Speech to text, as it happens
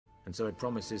and so it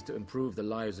promises to improve the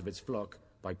lives of its flock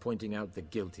by pointing out the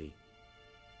guilty.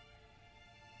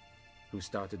 Who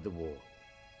started the war?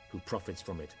 Who profits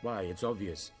from it? Why, it's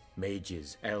obvious.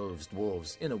 Mages, elves,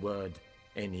 dwarves, in a word,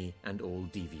 any and all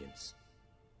deviants.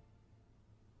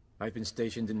 I've been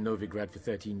stationed in Novigrad for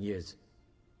 13 years.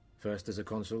 First as a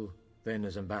consul, then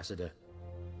as ambassador.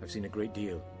 I've seen a great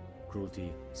deal.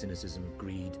 Cruelty, cynicism,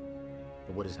 greed.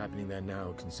 But what is happening there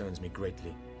now concerns me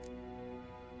greatly.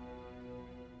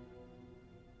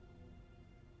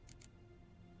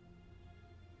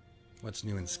 What's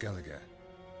new in Skellige?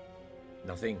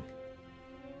 Nothing.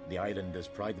 The islanders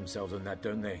pride themselves on that,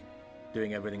 don't they?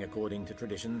 Doing everything according to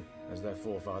tradition, as their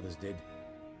forefathers did.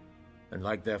 And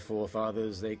like their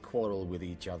forefathers, they quarrel with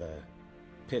each other,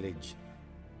 pillage,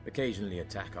 occasionally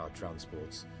attack our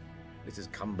transports. This is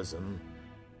cumbersome,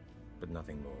 but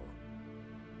nothing more.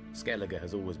 Skellige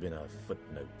has always been a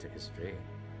footnote to history,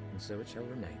 and so it shall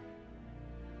remain.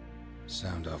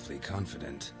 Sound awfully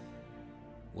confident.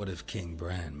 What if King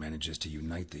Bran manages to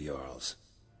unite the Jarls?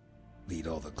 Lead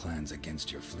all the clans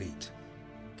against your fleet?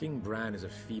 King Bran is a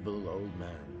feeble old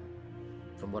man.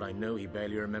 From what I know, he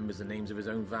barely remembers the names of his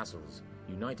own vassals.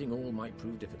 Uniting all might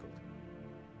prove difficult.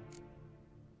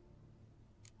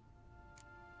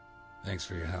 Thanks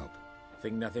for your help.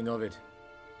 Think nothing of it.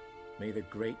 May the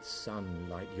great sun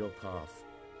light your path.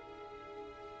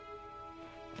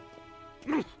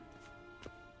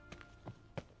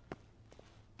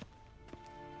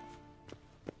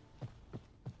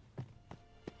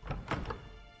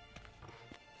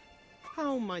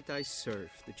 How might I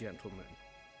serve the gentleman?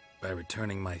 By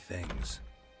returning my things.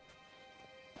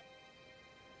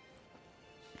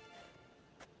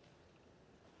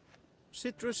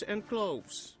 Citrus and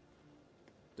cloves.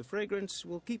 The fragrance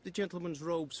will keep the gentleman's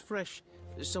robes fresh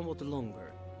somewhat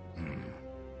longer.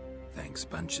 Thanks,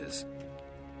 bunches.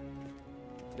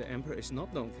 The Emperor is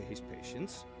not known for his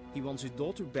patience. He wants his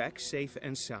daughter back safe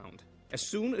and sound, as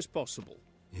soon as possible.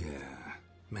 Yeah,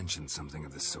 mentioned something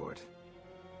of the sort.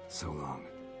 So long.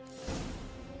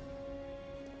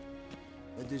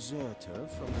 A deserter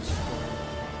from the storm.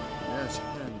 Yes,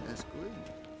 and as green.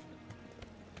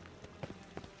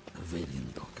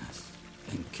 Valiant Docas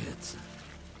and kids.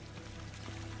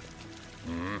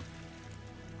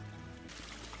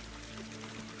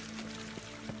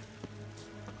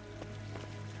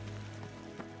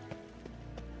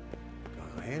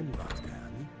 Karen,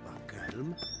 Vatkan,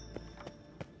 Vakhelm.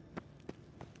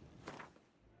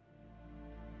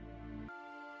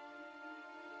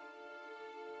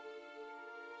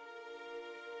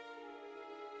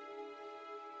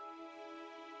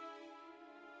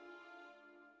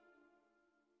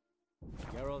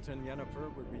 Geralt and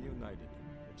Yennefer were reunited,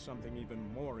 but something even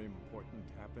more important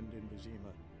happened in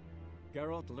Vizima.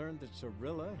 Geralt learned that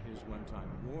Cirilla, his one-time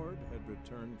ward, had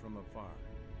returned from afar,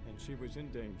 and she was in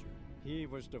danger. He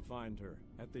was to find her,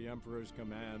 at the Emperor's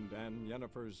command and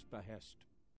Yennefer's behest.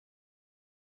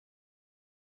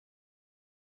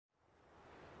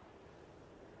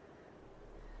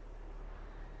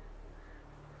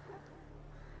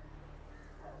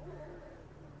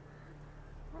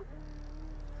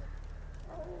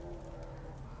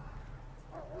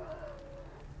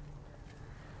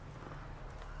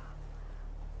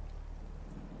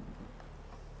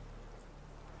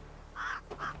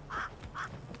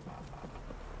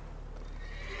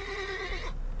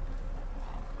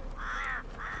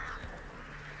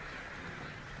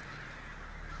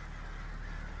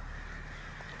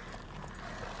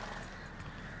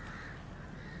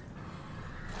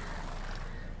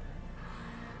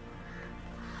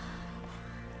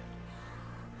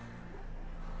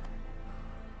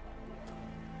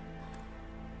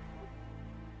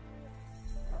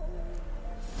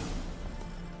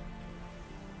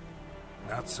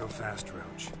 Not so fast,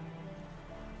 Roach.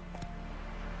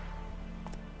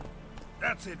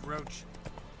 That's it, Roach.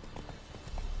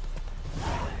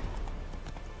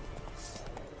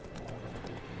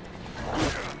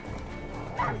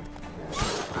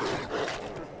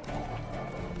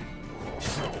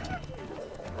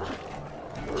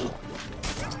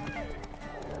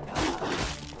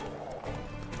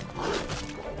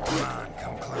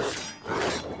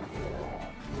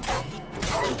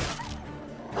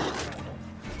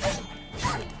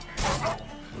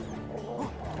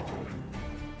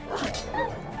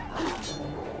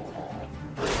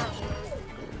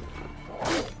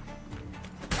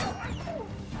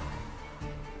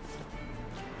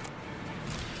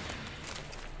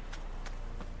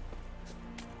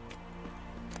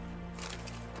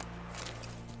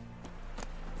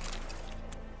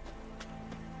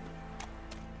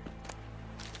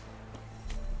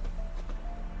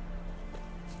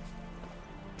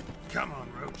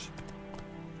 approach.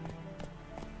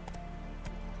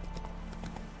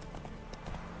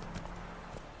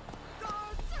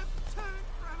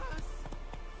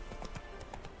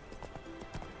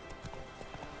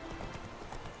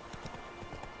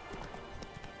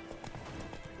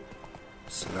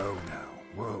 Slow now.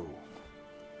 Whoa.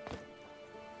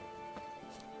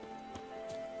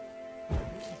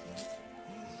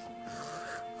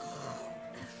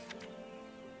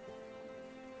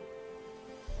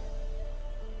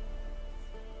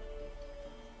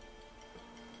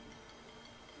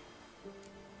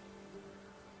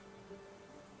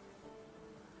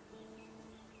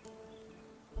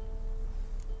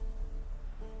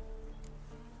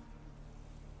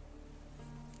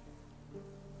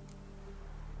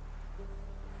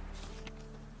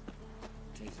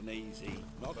 Isn't easy.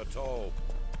 Not at all.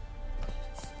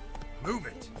 Move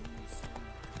it!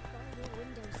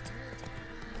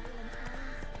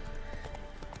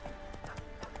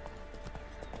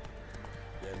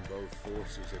 Then both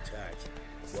forces attacked.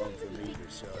 One from either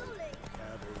side.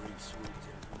 Cavalry swept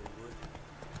into the wood.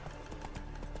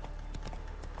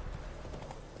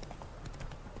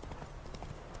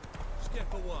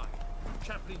 Step away.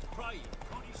 Chaplain's praying,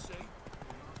 can't you see?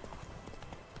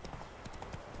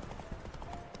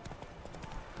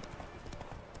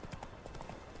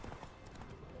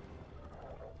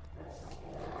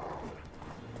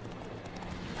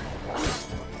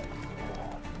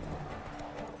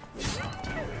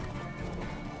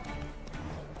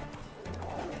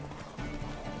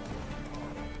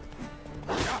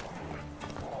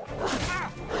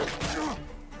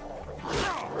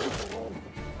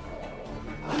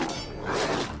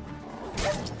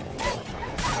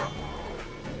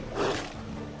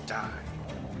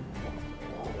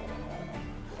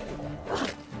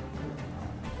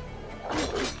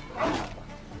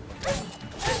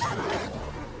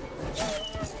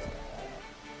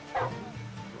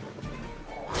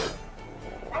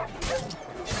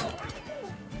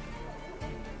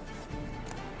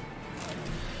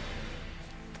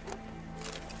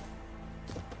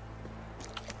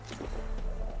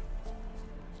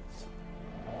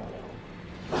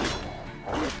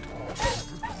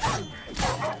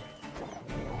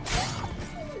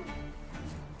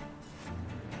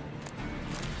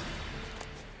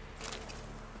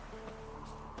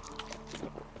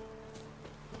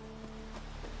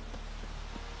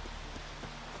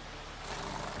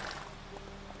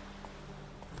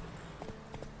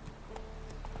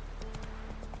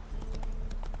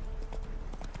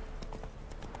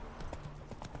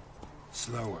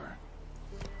 Slower.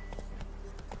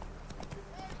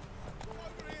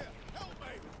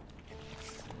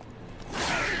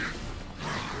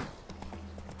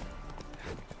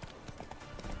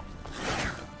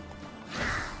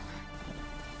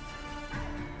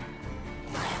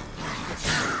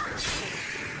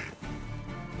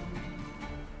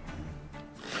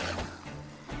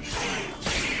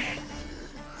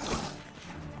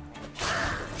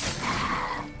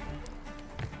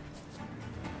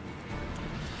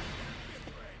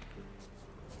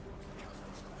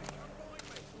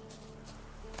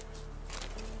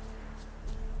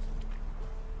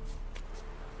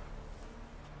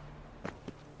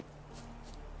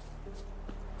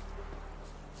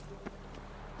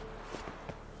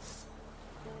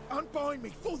 Unbind me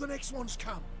before the next ones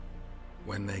come.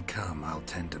 When they come, I'll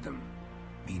tend to them.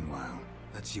 Meanwhile,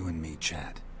 let's you and me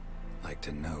chat. Like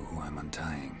to know who I'm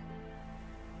untying.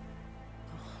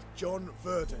 John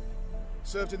Verdon.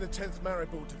 Served in the 10th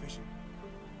MAINBOARD Division.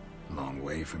 Long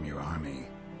way from your army.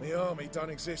 The army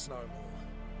don't exist no more.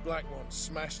 Black Ones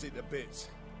smashed it to bits.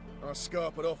 I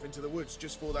scarpered off into the woods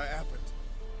just before that happened.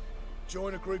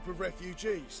 Joined a group of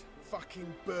refugees.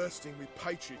 Fucking bursting with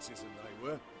patriotism they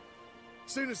were.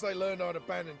 Soon as they learned I'd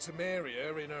abandoned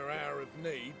Temeria in her hour of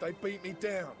need, they beat me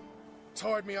down.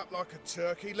 Tied me up like a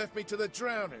turkey, left me to the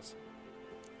drowners.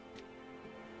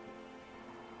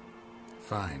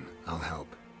 Fine, I'll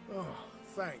help. Oh,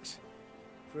 thanks.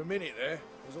 For a minute there,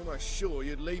 I was almost sure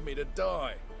you'd leave me to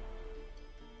die.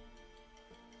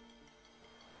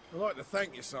 I'd like to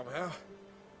thank you somehow,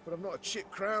 but I've not a chip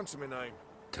crown to my name.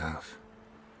 Tough.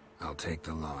 I'll take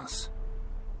the loss.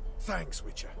 Thanks,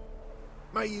 Witcher.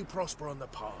 May you prosper on the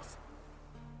path.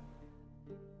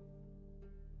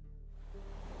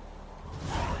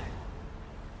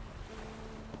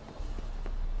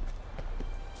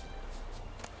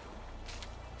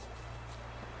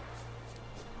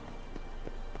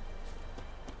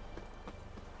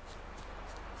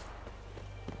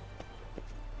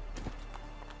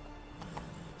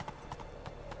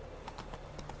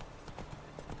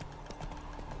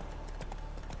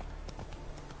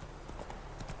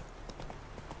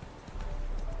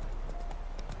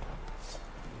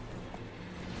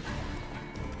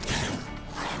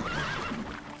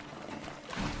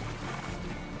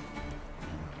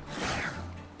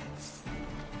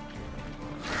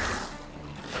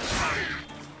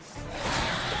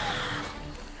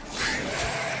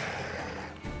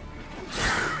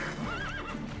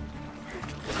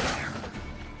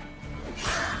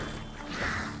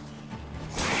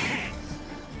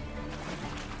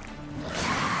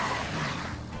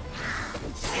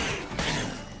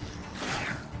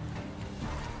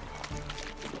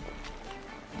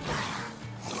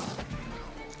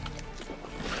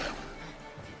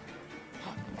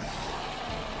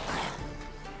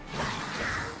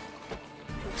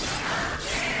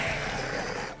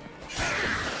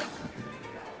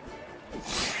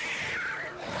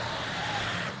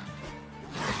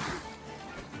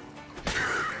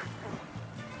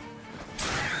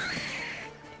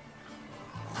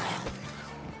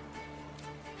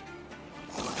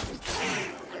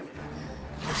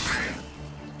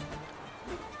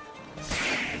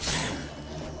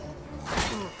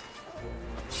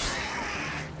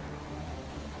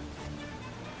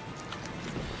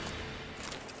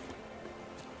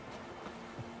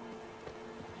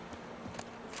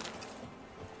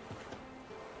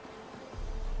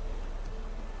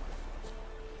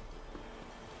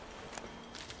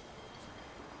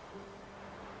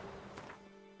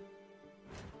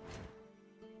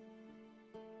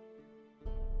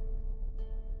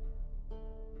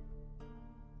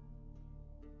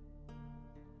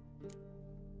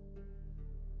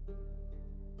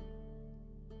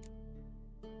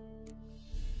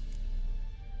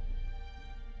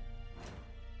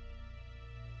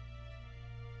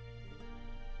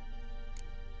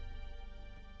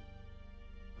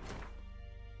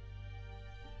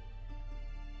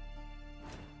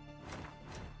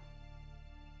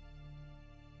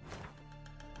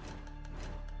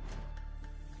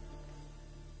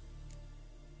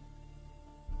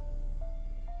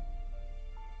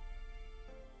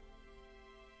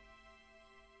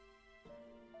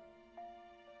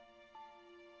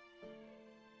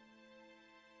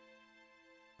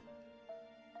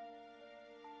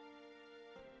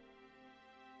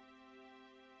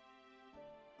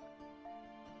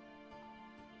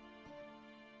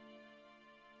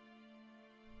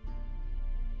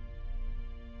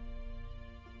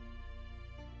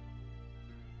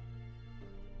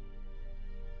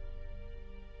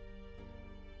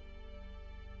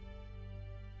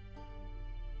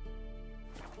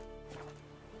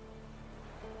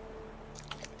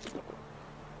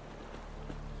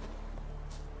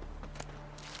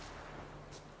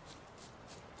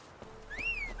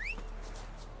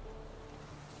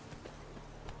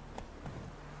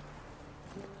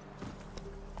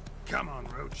 Come on,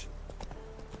 Roach.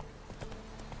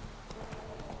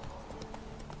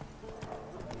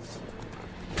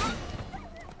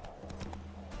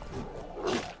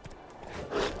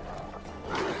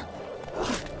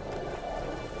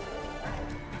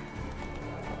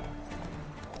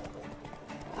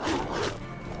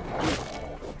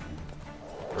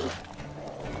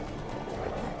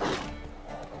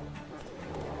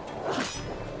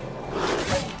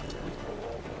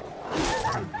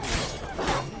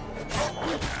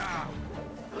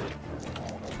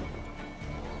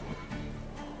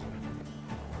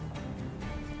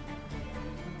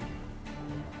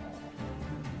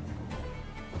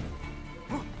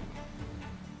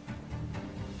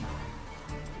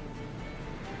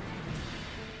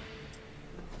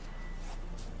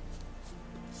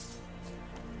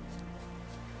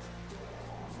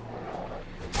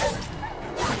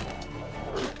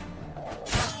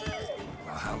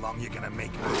 You're gonna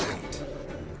make me wait.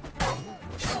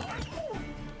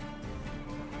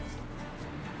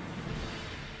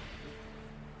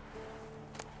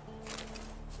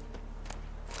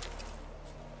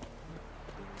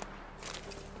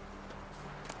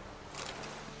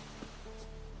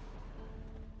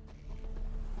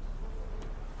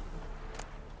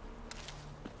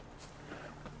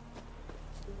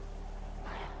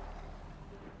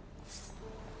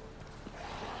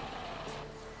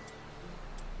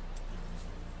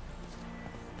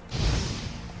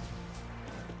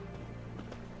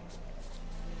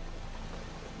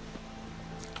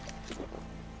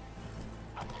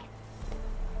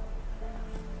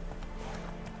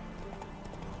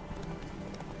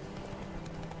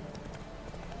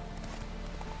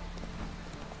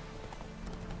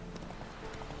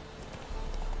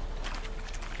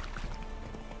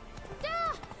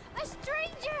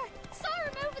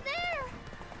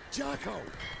 Jacko!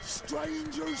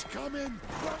 Strangers coming!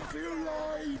 Run for your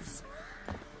lives!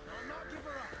 I'll not give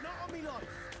her up, not on me life.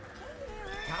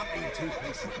 Can't be two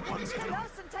pieces at once, can I?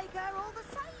 And take her all the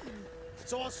same.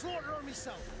 So I'll slaughter her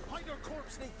myself, hide her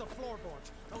corpse neath the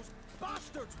floorboards. Those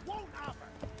bastards won't have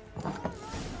her.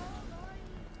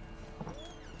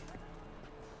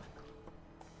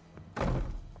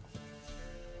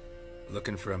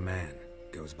 Looking for a man.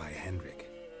 Goes by Hendrik.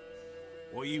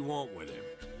 What you want with him?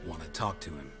 Want to talk to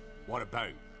him. What about?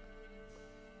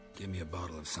 Give me a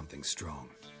bottle of something strong.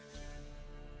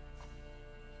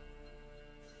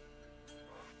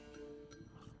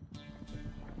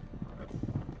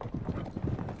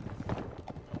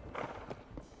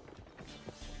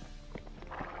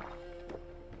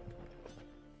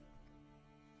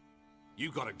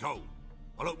 You gotta go.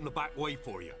 I'll open the back way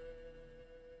for you.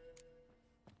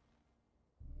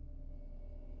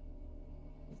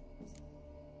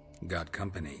 Got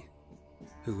company.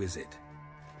 Who is it?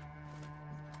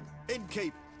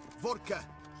 Innkeep, vodka.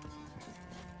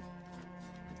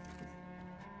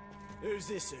 Who's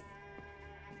this in?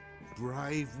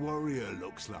 Brave warrior,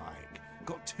 looks like.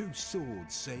 Got two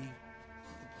swords, see?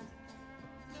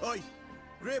 Oi,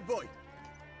 grey boy.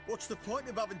 What's the point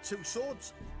of having two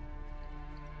swords?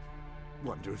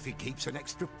 Wonder if he keeps an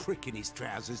extra prick in his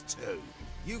trousers too.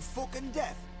 You fucking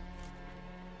deaf?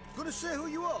 Gonna say who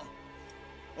you are?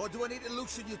 Or do I need to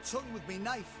loosen your tongue with me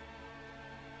knife?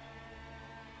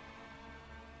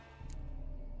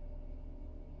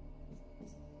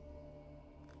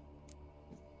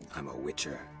 I'm a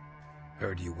witcher.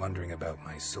 Heard you wondering about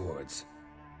my swords.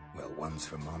 Well, one's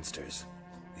for monsters,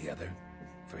 the other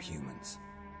for humans.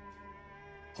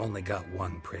 Only got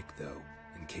one prick, though,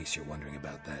 in case you're wondering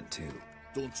about that, too.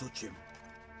 Don't touch him.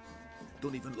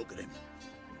 Don't even look at him.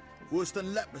 Worse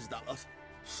than lepers, that lot.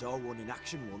 Saw one in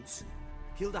action once.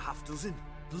 Killed a half dozen.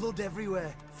 Blood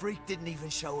everywhere. Freak didn't even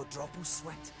show a drop of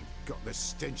sweat. Got the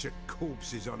stench of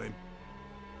corpses on him.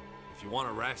 If you want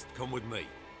a rest, come with me.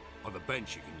 I've a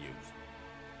bench you can use.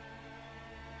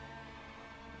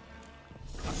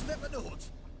 I step in the hut,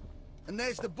 and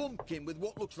there's the bumpkin with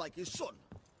what looks like his son.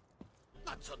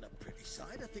 That's on the pretty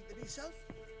side, I think to myself.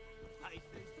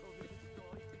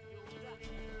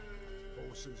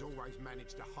 Orson's always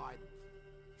managed to hide.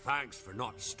 Thanks for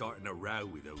not starting a row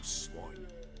with those swine.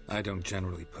 I don't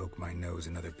generally poke my nose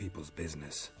in other people's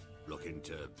business. Looking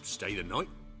to stay the night?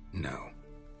 No.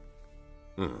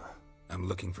 I'm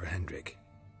looking for Hendrik.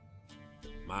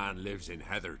 Man lives in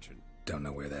Heatherton. Don't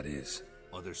know where that is.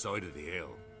 Other side of the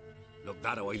hill. Looked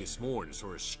that away this morning,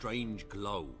 saw a strange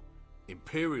glow.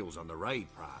 Imperials on the raid,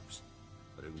 perhaps.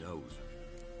 But who knows?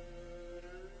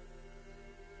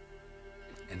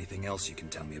 Anything else you can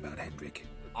tell me about Hendrik?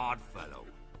 Odd fellow.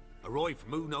 Arrived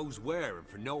from who knows where and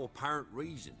for no apparent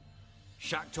reason.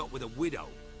 Shacked up with a widow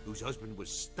whose husband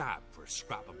was stabbed for a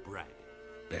scrap of bread.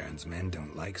 Baron's men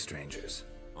don't like strangers.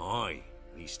 Aye,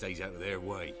 and he stays out of their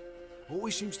way.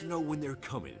 Always seems to know when they're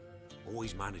coming.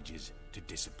 Always manages to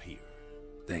disappear.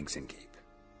 Thanks, Innkeep.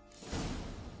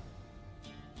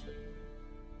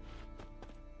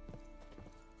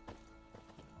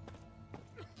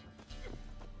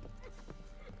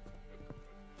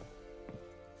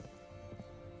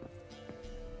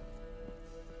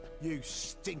 You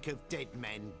stink of dead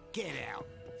men, get out!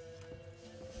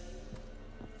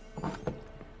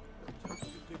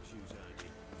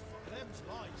 Them's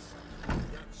nice.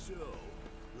 That's so.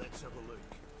 Let's have a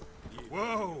look.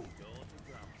 Whoa!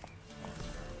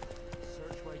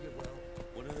 Search where you will.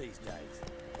 One of these days,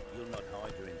 you'll not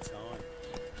hide her in time.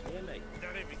 Hear me?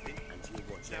 Not everything. And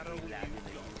you'll watch every lad in the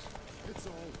hills. It's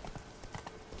all.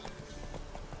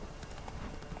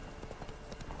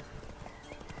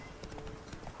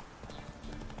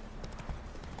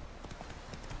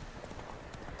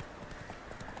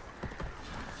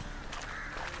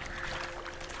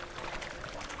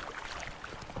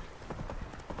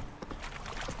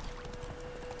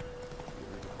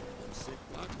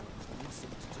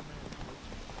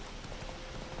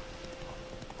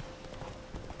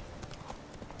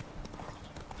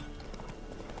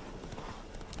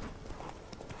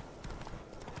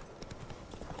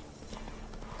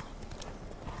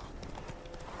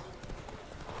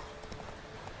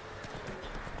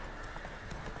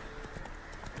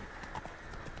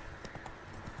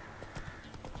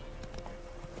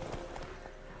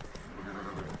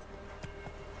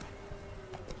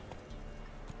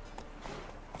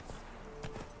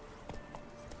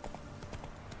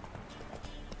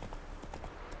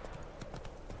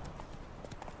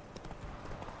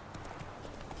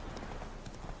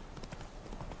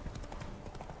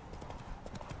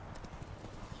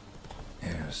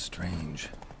 Air's strange,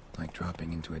 like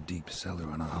dropping into a deep cellar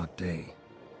on a hot day.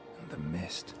 And the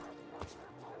mist.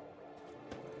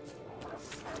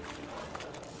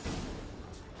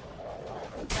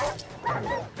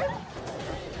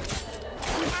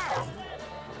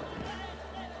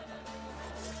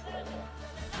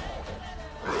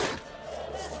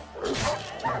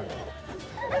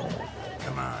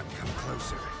 Come on, come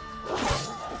closer.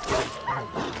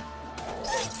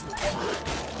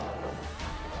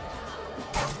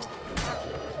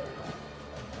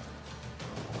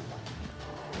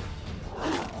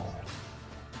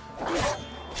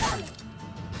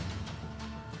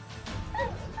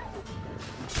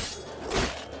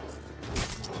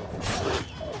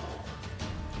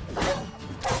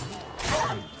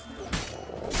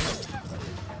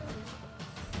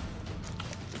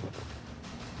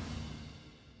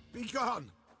 Be gone!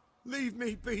 Leave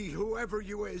me be, whoever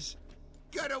you is!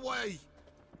 Get away!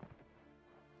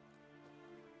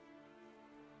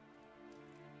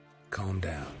 Calm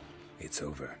down. It's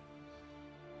over.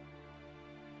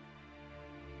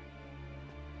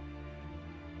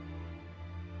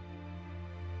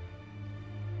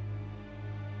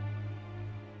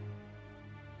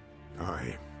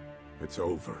 Aye, it's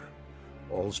over.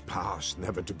 All's past,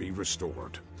 never to be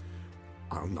restored.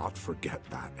 I'll not forget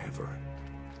that ever.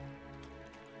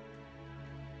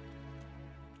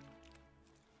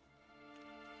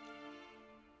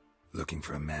 Looking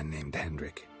for a man named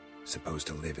Hendrik, supposed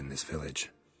to live in this village.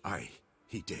 Aye,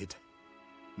 he did.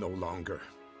 No longer.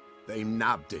 They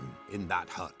nabbed him in that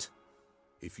hut.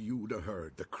 If you'd have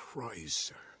heard the cries,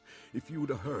 sir. If you'd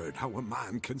have heard how a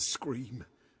man can scream,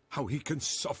 how he can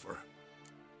suffer.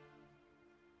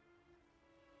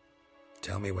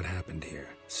 Tell me what happened here,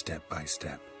 step by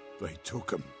step. They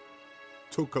took him.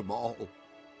 Took him all.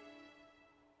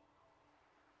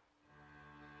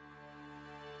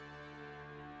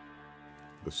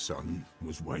 The sun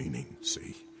was waning,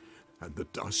 see, and the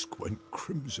dusk went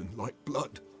crimson like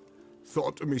blood.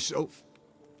 Thought to myself,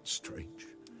 strange,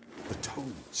 the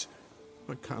toads,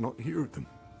 I cannot hear them.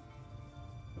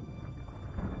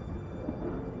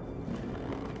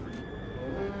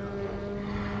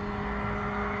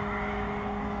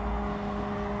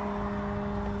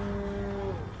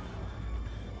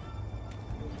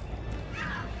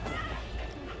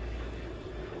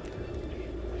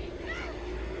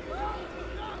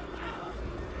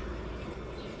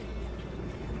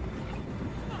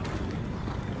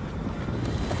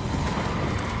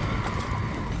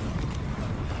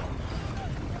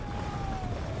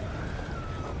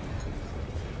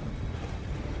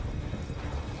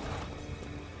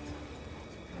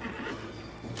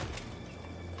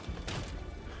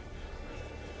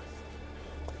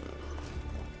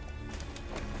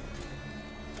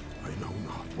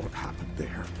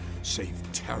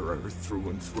 Save terror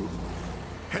through and through.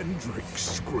 Hendrik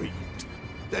screamed.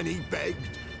 Then he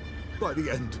begged. By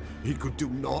the end, he could do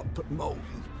naught but moan.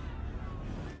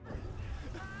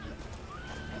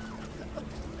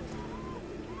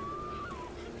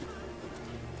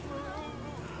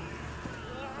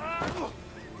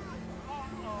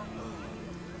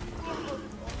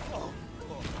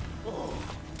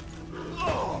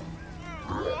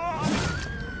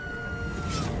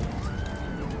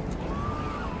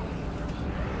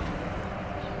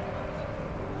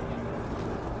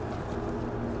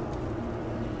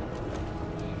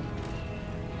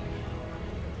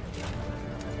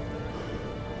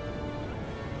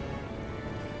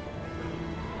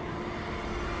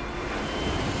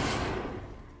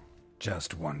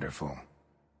 Just wonderful.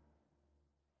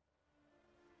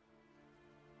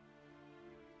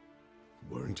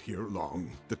 Weren't here long,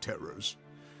 the terrors.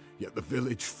 Yet the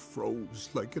village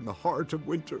froze like in the heart of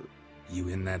winter. You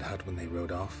in that hut when they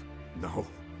rode off? No,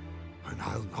 and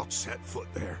I'll not set foot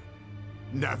there.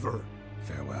 Never.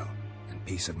 Farewell, and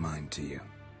peace of mind to you.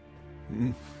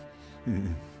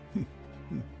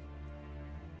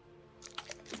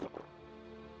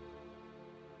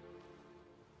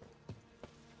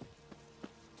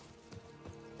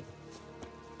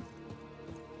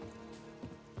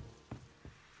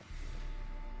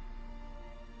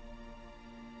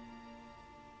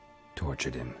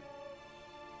 Tortured him.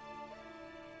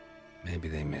 Maybe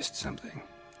they missed something.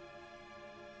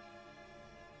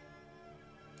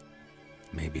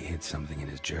 Maybe hid something in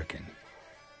his jerkin.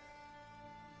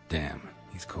 Damn,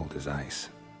 he's cold as ice.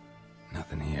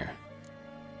 Nothing here.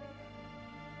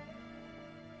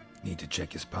 Need to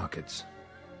check his pockets.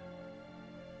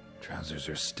 Trousers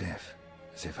are stiff,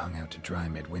 as if hung out to dry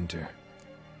midwinter.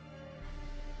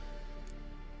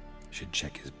 Should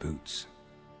check his boots.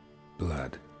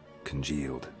 Blood,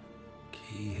 congealed.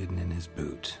 Key hidden in his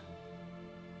boot.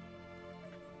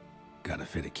 Gotta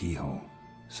fit a keyhole.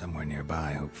 Somewhere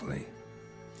nearby, hopefully.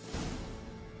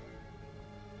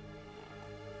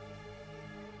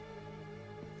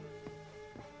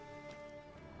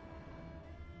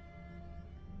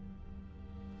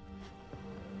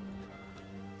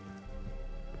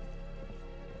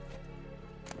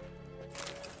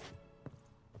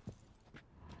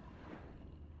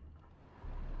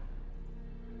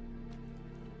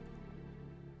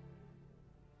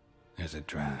 There's a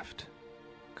draft.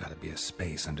 Gotta be a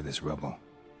space under this rubble.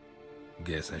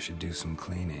 Guess I should do some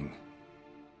cleaning.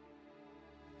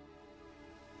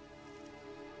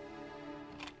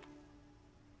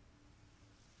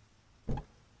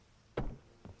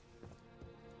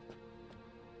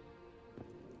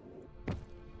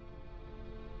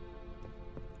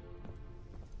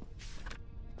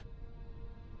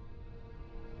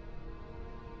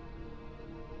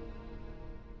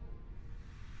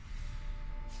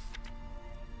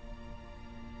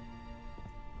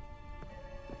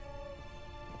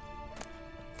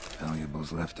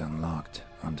 Valuables left unlocked,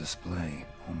 on display,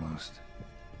 almost.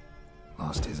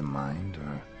 Lost his mind,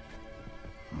 or...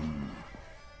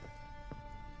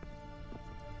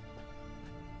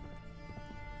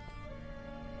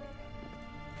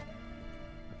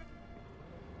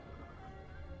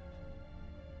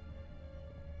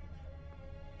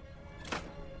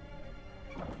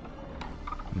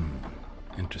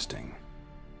 Interesting.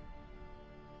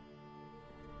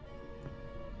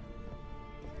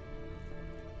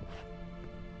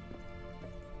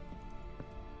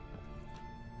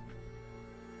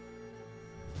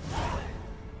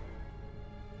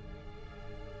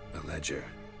 Ledger.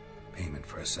 Payment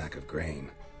for a sack of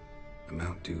grain.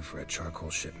 Amount due for a charcoal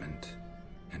shipment.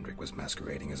 Hendrik was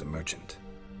masquerading as a merchant.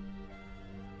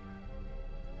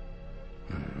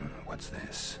 What's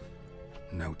this?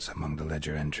 Notes among the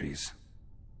ledger entries.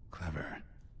 Clever.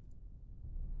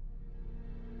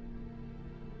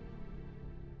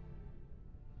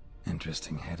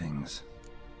 Interesting headings.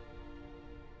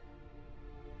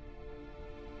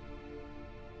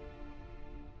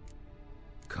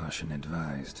 Caution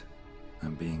advised.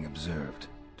 I'm being observed.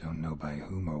 Don't know by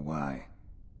whom or why.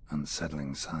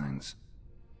 Unsettling signs.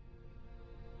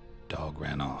 Dog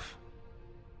ran off.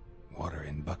 Water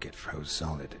in bucket froze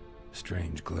solid.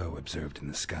 Strange glow observed in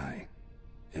the sky.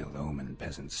 Ill omen,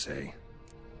 peasants say.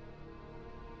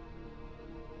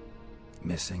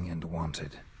 Missing and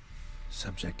wanted.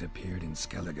 Subject appeared in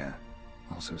Skellige.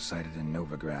 Also sighted in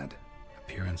Novigrad.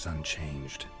 Appearance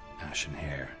unchanged. Ashen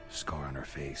hair, scar on her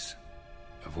face.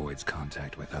 Avoids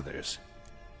contact with others.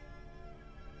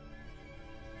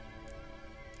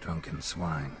 Drunken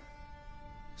swine.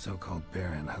 So-called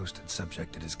Baron hosted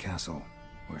subject at his castle,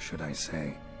 or should I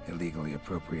say, illegally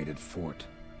appropriated fort.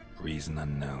 Reason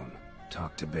unknown.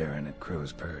 Talked to Baron at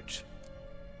Crow's Perch.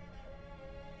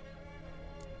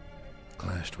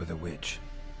 Clashed with a witch.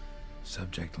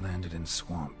 Subject landed in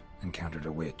swamp, encountered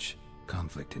a witch.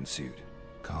 Conflict ensued.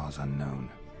 Cause unknown.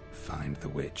 Find the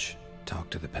witch. Talk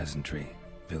to the peasantry.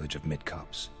 Village of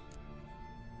Midcopse.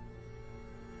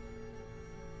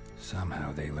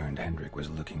 Somehow they learned Hendrik was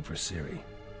looking for Ciri,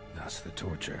 thus the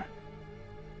torture.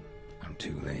 I'm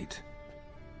too late.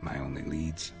 My only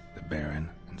leads, the Baron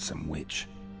and some witch.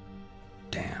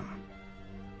 Damn.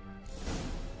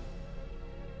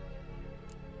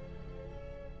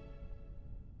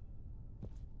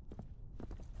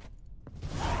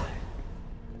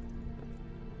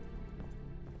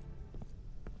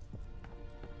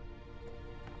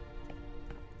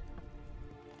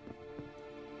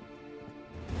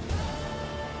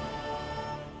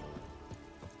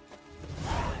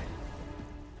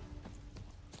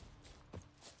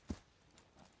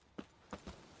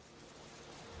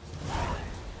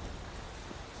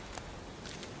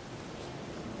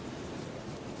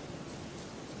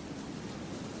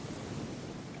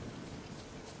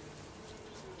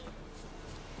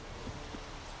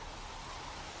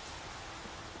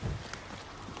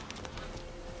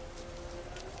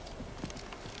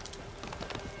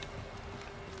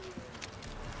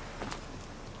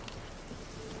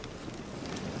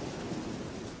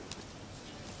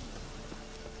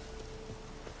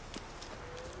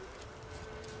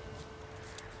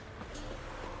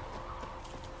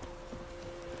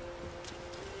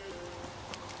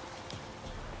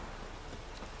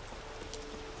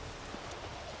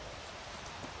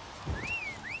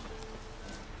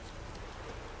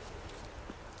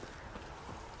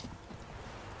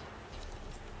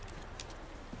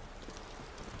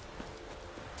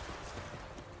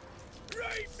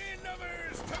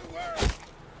 work!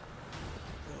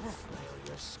 They'll flail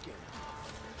your skin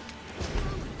off.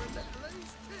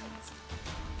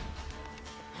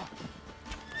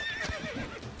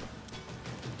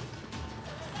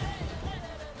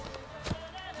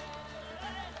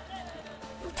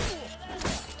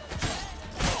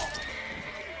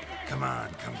 Come on,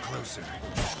 come closer.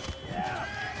 Yeah.